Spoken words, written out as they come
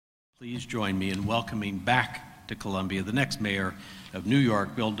Please join me in welcoming back to Columbia the next mayor of New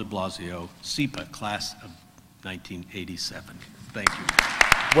York, Bill de Blasio, SEPA, class of 1987. Thank you.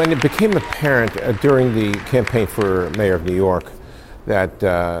 When it became apparent during the campaign for mayor of New York that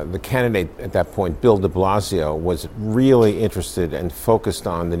the candidate at that point, Bill de Blasio, was really interested and focused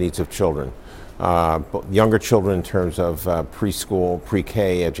on the needs of children, younger children in terms of preschool,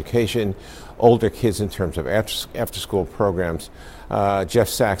 pre-K education, older kids in terms of after-school programs, Jeff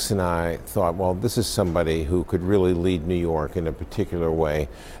Sachs and I thought, well, this is somebody who could really lead New York in a particular way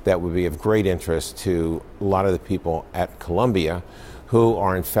that would be of great interest to a lot of the people at Columbia who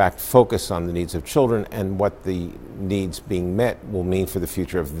are in fact focused on the needs of children and what the needs being met will mean for the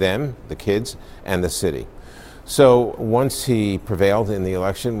future of them, the kids, and the city. So once he prevailed in the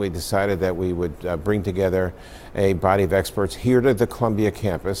election, we decided that we would bring together a body of experts here to the Columbia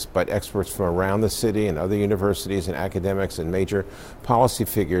campus, but experts from around the city and other universities and academics and major policy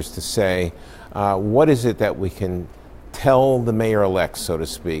figures to say, what is it that we can tell the mayor-elect, so to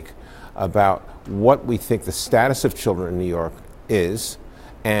speak, about what we think the status of children in New York is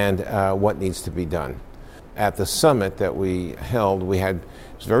and what needs to be done. At the summit that we held, it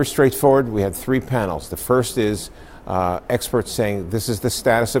was very straightforward. We had three panels. The first is experts saying this is the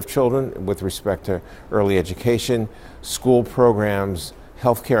status of children with respect to early education, school programs,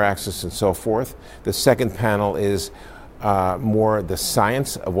 healthcare access, and so forth. The second panel is more the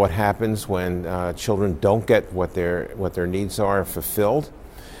science of what happens when children don't get what their needs are fulfilled.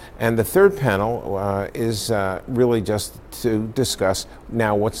 And the third panel is really just to discuss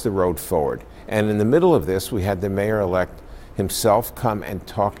now what's the road forward. And in the middle of this, we had the mayor-elect himself come and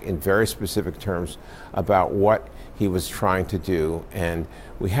talk in very specific terms about what he was trying to do. And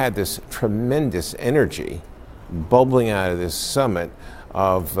we had this tremendous energy bubbling out of this summit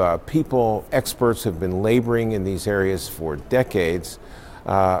of people, experts who have been laboring in these areas for decades,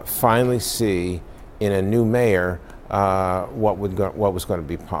 finally see in a new mayor what was going to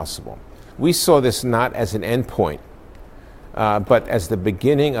be possible. We saw this not as an endpoint, but as the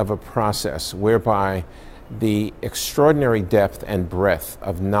beginning of a process whereby the extraordinary depth and breadth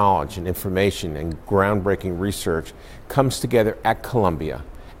of knowledge and information and groundbreaking research comes together at Columbia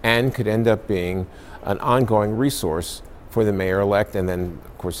and could end up being an ongoing resource for the mayor-elect and then,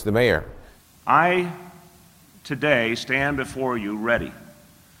 of course, the mayor. I today stand before you ready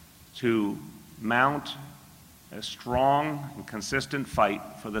to mount a strong and consistent fight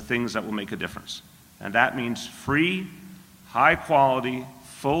for the things that will make a difference. And that means free, high-quality,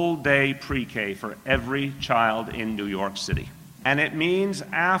 full-day pre-K for every child in New York City. And it means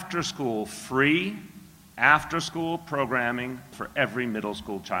after-school, free, after-school programming for every middle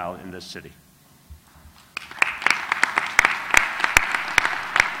school child in this city.